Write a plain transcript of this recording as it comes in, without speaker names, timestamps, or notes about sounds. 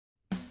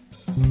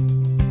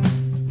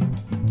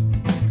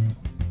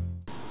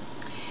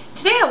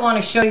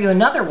want to show you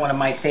another one of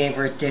my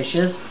favorite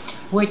dishes,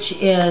 which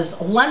is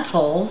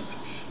lentils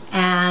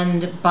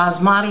and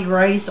basmati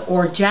rice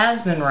or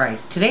jasmine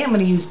rice. Today I'm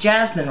going to use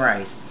jasmine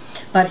rice,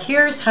 but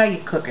here's how you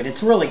cook it.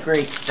 It's really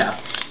great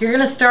stuff. You're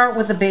going to start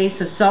with a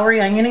base of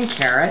celery, onion, and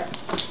carrot.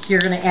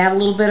 You're going to add a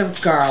little bit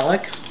of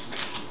garlic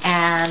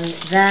and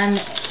then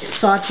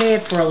saute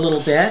it for a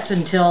little bit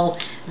until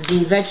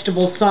the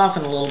vegetables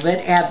soften a little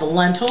bit. Add the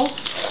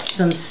lentils,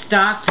 some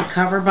stock to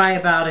cover by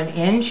about an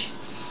inch,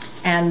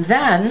 and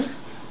then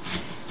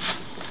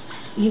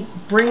you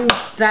bring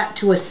that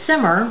to a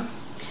simmer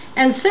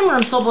and simmer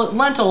until the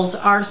lentils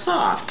are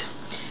soft.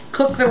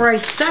 Cook the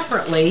rice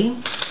separately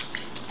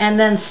and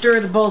then stir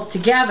the both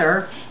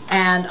together,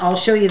 and I'll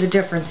show you the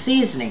different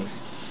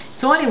seasonings.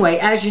 So anyway,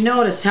 as you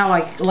noticed, how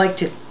I like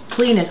to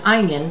clean an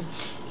onion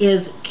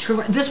is,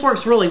 this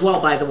works really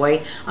well, by the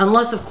way,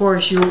 unless of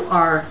course you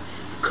are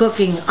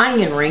cooking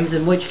onion rings,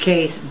 in which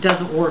case it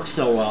doesn't work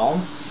so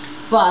well.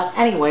 But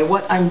anyway,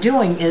 what I'm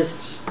doing is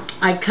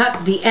I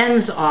cut the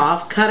ends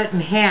off, cut it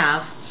in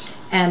half,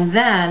 and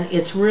then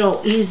it's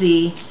real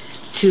easy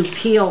to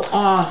peel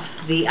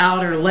off the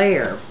outer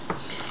layer.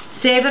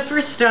 Save it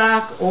for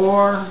stock,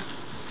 or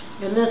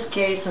in this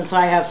case, since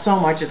I have so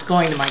much, it's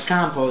going to my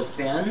compost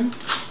bin.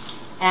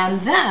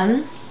 And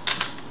then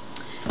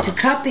to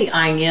cut the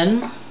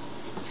onion,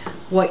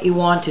 what you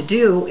want to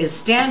do is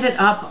stand it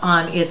up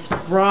on its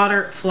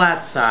broader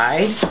flat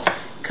side,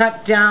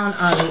 cut down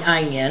on the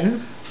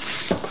onion,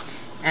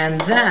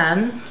 and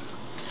then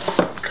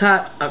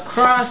cut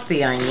across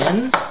the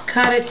onion,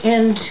 cut it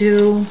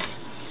into,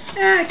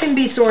 it can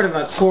be sort of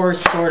a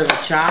coarse sort of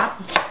a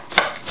chop.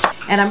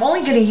 And I'm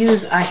only going to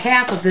use a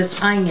half of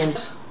this onion,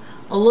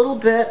 a little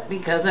bit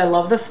because I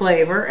love the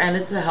flavor and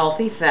it's a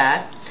healthy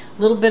fat,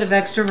 a little bit of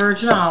extra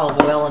virgin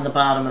olive oil in the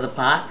bottom of the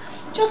pot,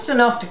 just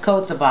enough to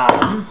coat the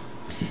bottom.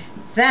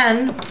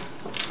 Then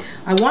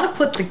I want to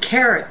put the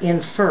carrot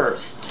in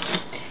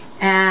first,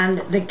 and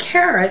the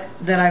carrot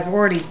that I've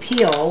already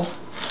peeled,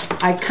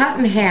 I cut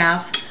in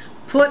half,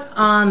 put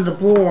on the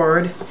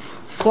board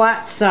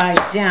flat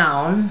side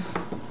down,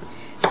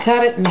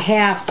 cut it in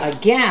half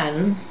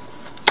again,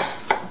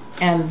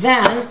 and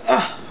then,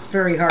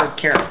 very hard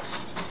carrots,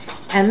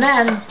 and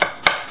then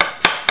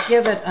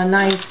give it a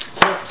nice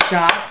quick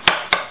chop.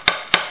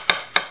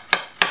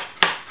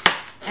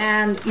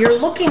 And you're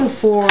looking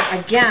for,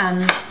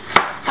 again,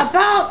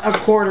 about a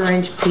 1/4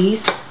 inch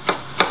piece,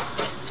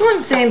 sort of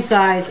the same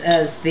size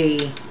as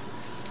the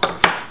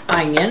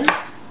onion.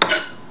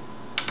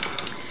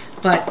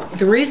 But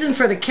the reason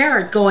for the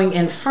carrot going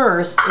in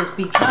first is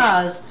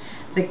because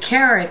the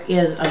carrot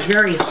is a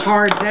very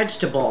hard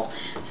vegetable,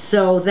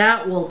 so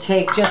that will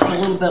take just a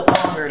little bit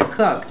longer to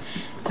cook.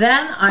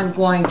 Then I'm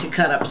going to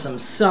cut up some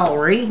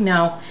celery.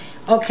 Now,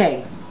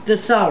 okay, the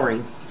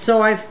celery.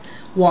 So I've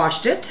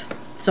washed it.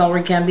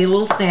 Celery can be a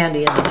little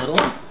sandy in the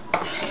middle.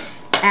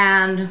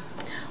 And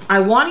I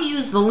want to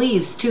use the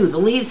leaves too. The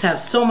leaves have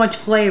so much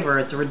flavor,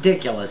 it's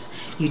ridiculous.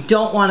 You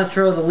don't want to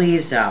throw the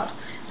leaves out.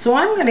 So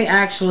I'm going to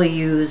actually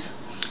use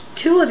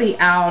 2 of the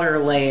outer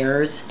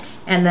layers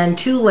and then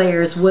 2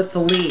 layers with the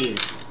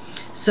leaves.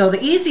 So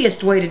the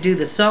easiest way to do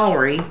the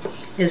celery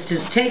is to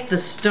take the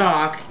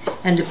stalk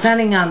and,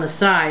 depending on the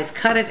size,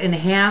 cut it in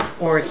half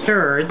or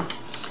thirds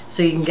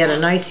so you can get a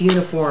nice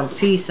uniform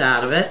piece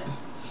out of it.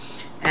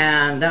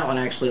 And that one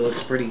actually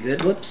looks pretty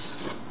good. Whoops.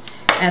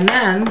 And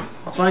then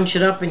bunch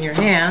it up in your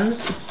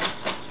hands.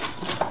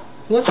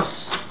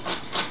 Whoops.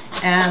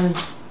 And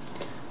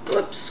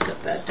whoops,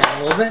 cut that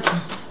down a little bit.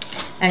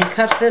 And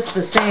cut this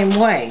the same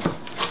way.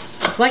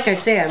 Like I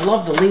say, I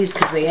love the leaves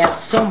because they add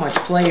so much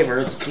flavor,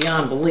 it's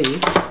beyond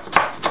belief.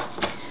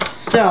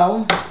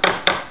 So,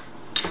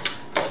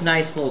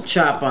 nice little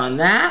chop on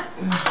that.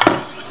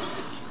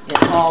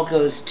 It all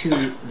goes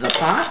to the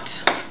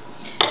pot.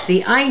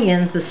 The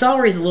onions, the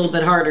celery's a little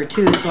bit harder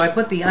too, so I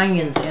put the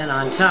onions in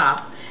on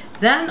top.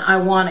 Then I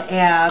want to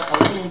add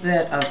a little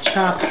bit of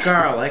chopped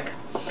garlic.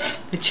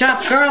 The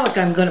chopped garlic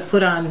I'm going to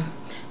put on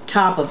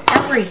top of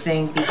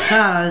everything,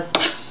 because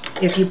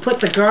if you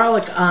put the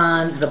garlic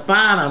on the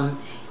bottom,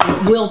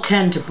 it will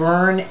tend to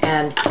burn,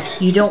 and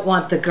you don't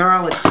want the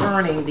garlic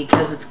burning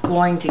because it's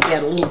going to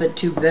get a little bit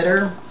too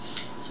bitter.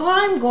 So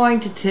I'm going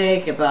to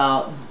take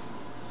about,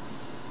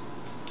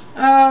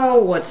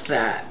 what's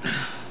that?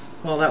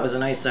 Well, that was a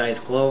nice size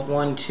clove.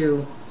 1,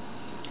 2,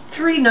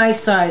 3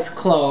 nice size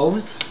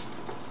cloves.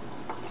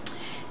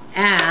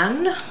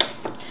 And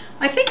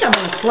I think I'm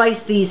going to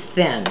slice these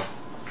thin.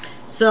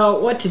 So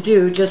what to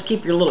do, just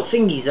keep your little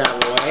fingies out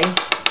of the way.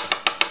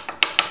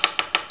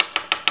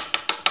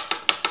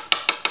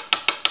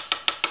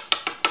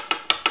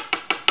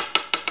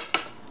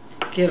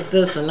 Give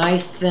this a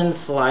nice thin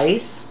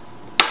slice.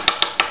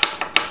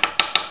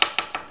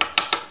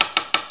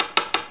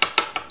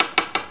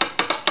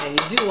 And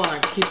you do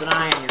want to keep an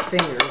eye on your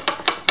fingers.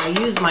 I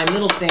use my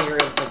middle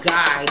finger as the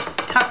guide,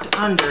 tucked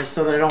under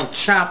so that I don't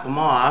chop them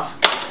off,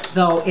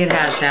 though it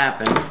has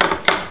happened.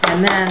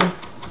 And then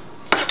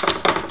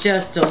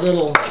just a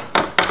little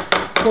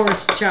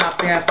coarse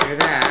chop after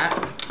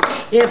that.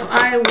 if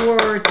I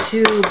were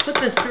to put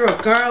this through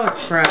a garlic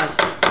press,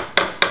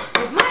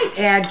 it might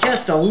add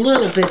just a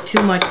little bit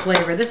too much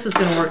flavor. This is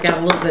going to work out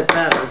a little bit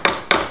better.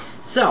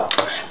 So,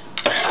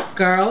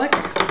 garlic,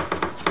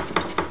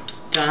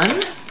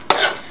 done.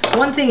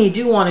 One thing you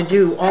do want to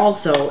do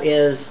also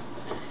is,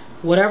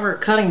 whatever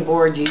cutting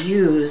board you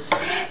use,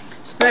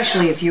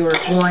 especially if you are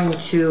going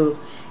to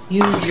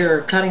use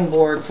your cutting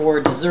board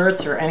for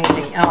desserts or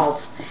anything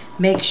else,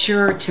 make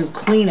sure to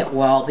clean it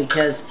well,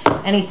 because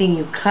anything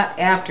you cut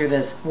after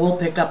this will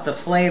pick up the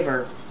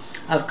flavor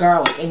of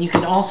garlic. And you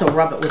can also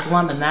rub it with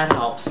lemon, that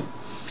helps.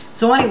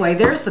 So anyway,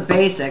 there's the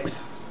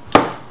basics,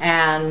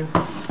 and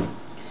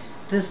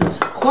this is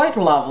quite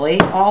lovely,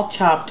 all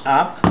chopped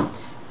up.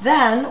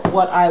 Then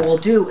what I will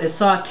do is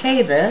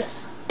saute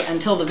this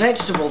until the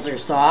vegetables are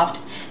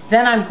soft.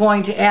 Then I'm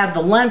going to add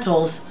the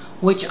lentils,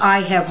 which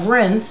I have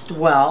rinsed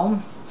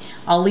well.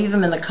 I'll leave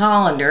them in the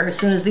colander. As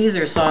soon as these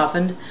are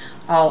softened,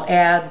 I'll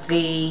add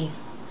the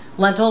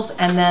lentils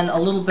and then a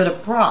little bit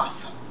of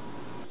broth.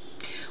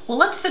 Well,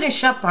 let's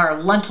finish up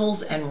our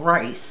lentils and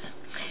rice.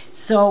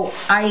 So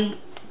I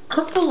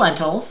cooked the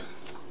lentils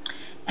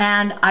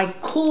and I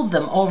cooled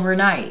them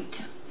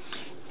overnight,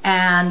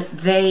 and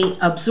they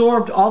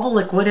absorbed all the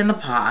liquid in the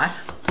pot.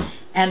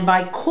 And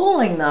by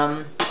cooling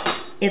them,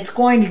 it's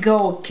going to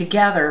go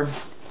together,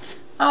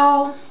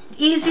 oh,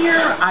 easier,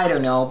 I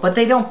don't know, but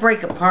they don't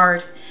break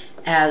apart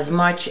as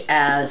much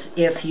as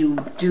if you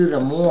do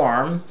them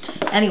warm.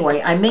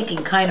 Anyway, I'm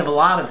making kind of a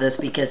lot of this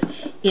because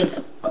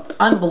it's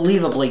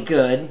unbelievably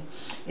good.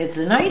 It's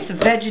a nice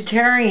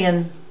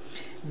vegetarian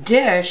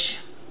dish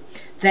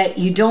that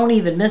you don't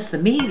even miss the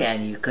meat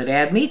in. You could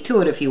add meat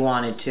to it if you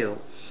wanted to,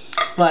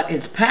 but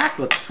it's packed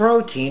with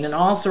protein and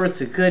all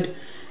sorts of good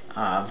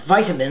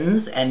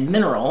vitamins and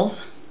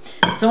minerals.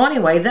 So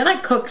anyway, then I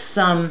cooked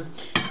some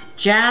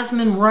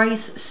jasmine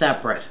rice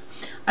separate.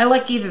 I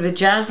like either the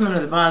jasmine or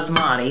the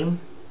basmati.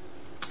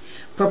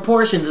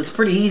 Proportions, it's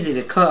pretty easy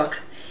to cook.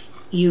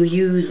 You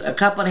use a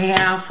cup and a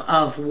half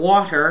of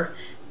water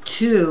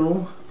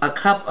to a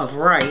cup of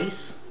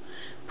rice.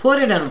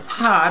 Put it in a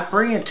pot,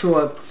 bring it to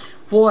a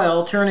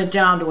boil, turn it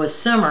down to a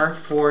simmer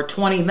for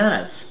 20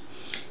 minutes,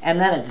 and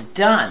then it's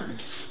done.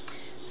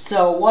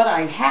 So what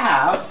I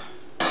have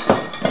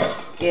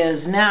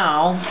is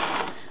now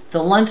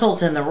the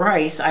lentils and the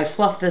rice. I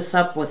fluffed this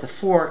up with a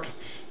fork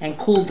and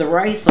cooled the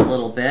rice a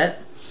little bit.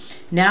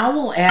 Now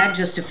we'll add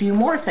just a few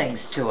more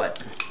things to it.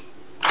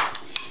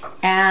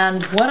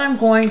 And what I'm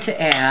going to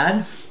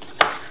add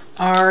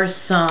are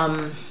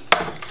some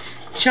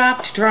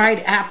chopped dried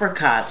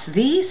apricots.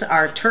 These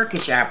are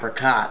Turkish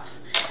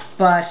apricots,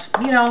 but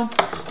you know,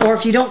 or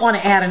if you don't want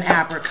to add an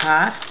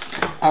apricot,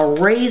 a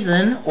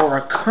raisin or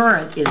a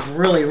currant is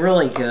really,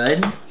 really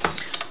good.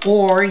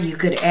 Or you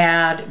could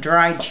add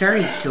dried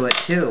cherries to it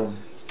too.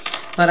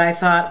 But I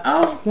thought,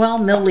 oh, well,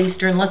 Middle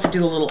Eastern, let's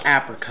do a little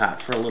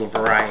apricot for a little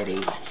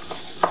variety.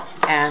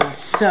 And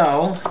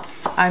so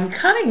I'm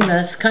cutting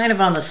this kind of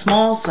on the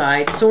small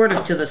side, sort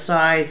of to the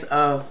size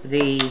of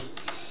the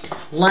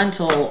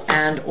lentil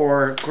and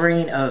or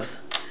grain of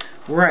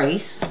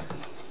rice.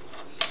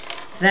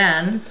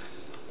 Then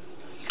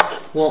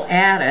we'll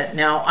add it.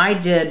 Now I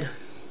did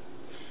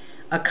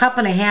a cup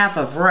and a half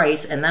of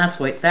rice, and that's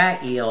what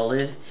that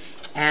yielded.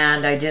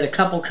 And I did a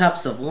couple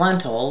cups of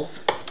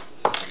lentils,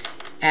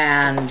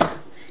 and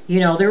you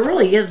know, there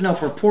really is no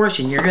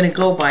proportion. You're going to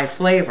go by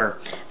flavor.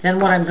 Then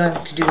what I'm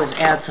going to do is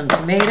add some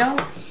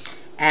tomato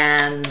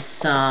and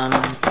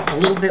a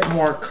little bit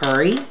more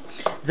curry,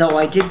 though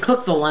I did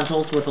cook the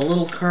lentils with a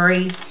little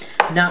curry,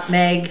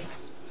 nutmeg,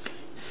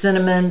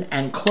 cinnamon,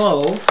 and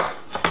clove,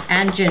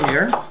 and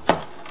ginger.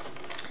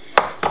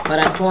 But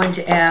I'm going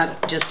to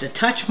add just a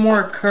touch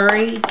more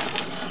curry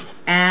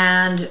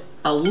and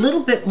a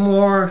little bit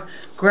more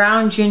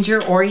ground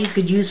ginger, or you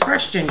could use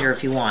fresh ginger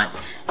if you want.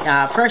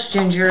 Fresh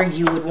ginger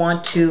you would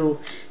want to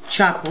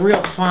chop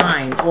real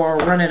fine or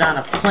run it on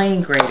a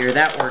plain grater.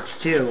 That works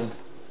too.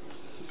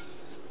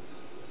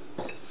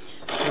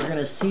 We're going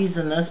to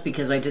season this,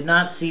 because I did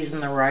not season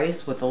the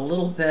rice, with a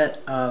little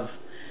bit of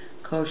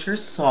kosher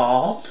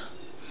salt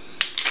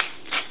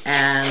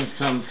and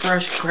some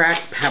fresh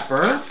cracked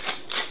pepper,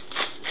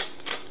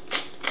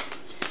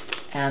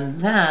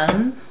 and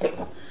then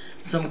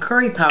some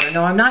curry powder.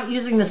 No, I'm not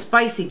using the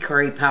spicy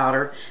curry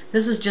powder.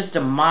 This is just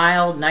a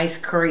mild, nice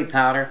curry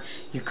powder.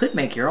 You could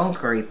make your own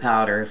curry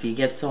powder if you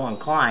get so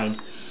inclined.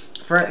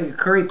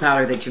 Curry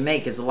powder that you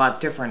make is a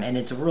lot different, and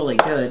it's really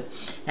good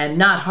and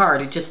not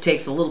hard. It just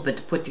takes a little bit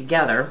to put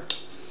together.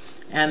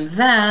 And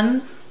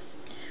then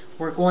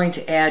we're going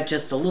to add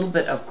just a little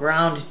bit of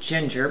ground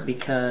ginger,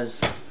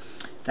 because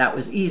that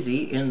was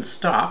easy in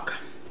stock.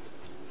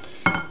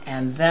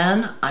 And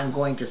then I'm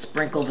going to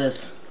sprinkle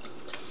this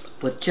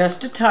with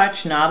just a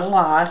touch, not a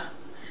lot,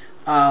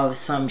 of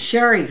some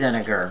sherry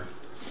vinegar.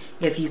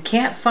 If you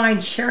can't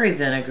find sherry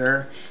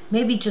vinegar,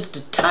 maybe just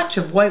a touch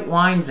of white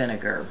wine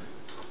vinegar.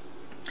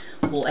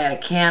 We'll add a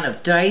can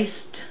of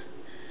diced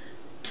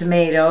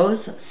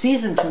tomatoes.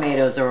 Seasoned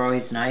tomatoes are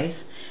always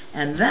nice.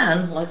 And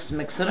then let's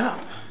mix it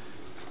up.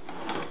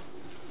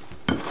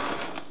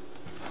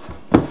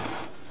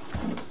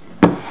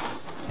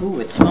 Ooh,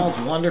 it smells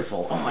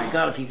wonderful. Oh my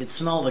God, if you could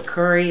smell the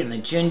curry and the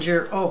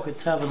ginger, oh,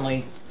 it's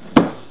heavenly.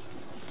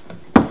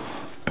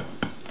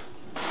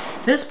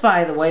 This,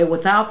 by the way,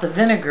 without the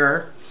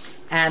vinegar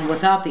and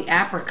without the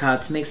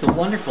apricots, makes a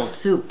wonderful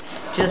soup.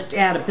 Just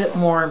add a bit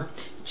more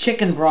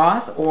chicken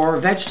broth or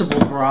vegetable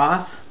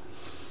broth,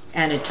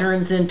 and it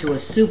turns into a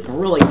soup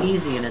really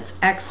easy, and it's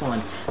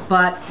excellent.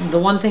 But the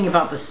one thing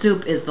about the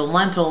soup is the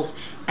lentils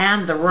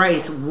and the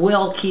rice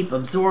will keep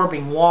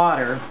absorbing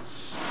water.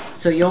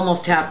 So you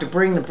almost have to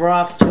bring the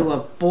broth to a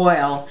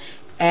boil,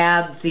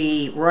 add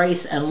the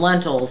rice and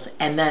lentils,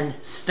 and then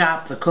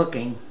stop the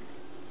cooking.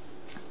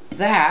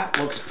 That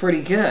looks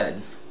pretty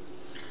good.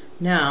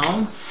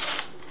 Now,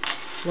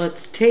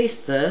 let's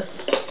taste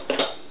this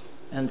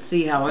and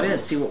see how it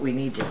is, see what we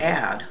need to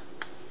add.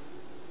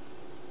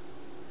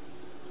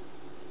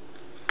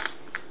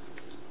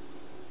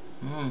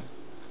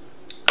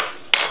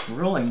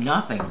 Really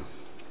nothing.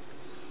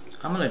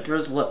 I'm going to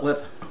drizzle it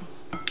with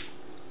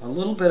a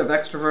little bit of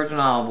extra virgin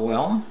olive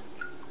oil.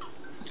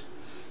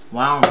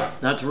 Wow,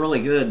 that's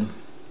really good.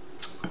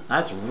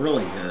 That's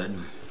really good.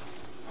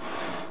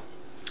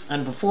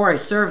 And before I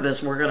serve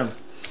this, we're going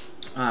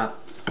to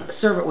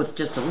serve it with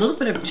just a little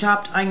bit of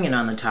chopped onion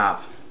on the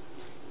top.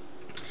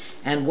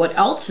 And what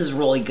else is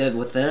really good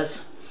with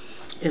this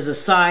is a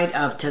side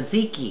of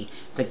tzatziki,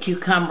 the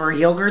cucumber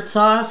yogurt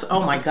sauce.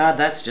 Oh my God,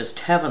 that's just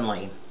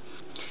heavenly.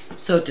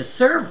 So to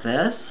serve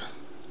this,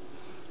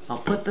 I'll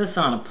put this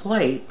on a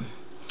plate.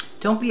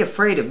 Don't be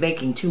afraid of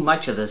making too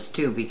much of this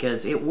too,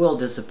 because it will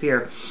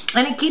disappear.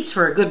 And it keeps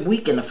for a good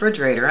week in the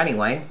refrigerator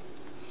anyway.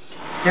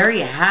 There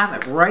you have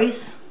it,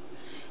 rice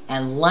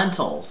and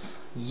lentils.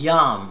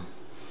 Yum.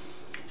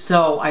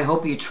 So I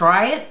hope you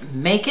try it,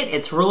 make it.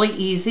 It's really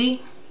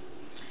easy.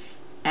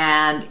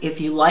 And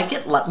if you like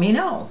it, let me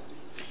know.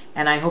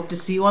 And I hope to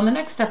see you on the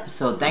next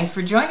episode. Thanks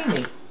for joining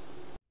me.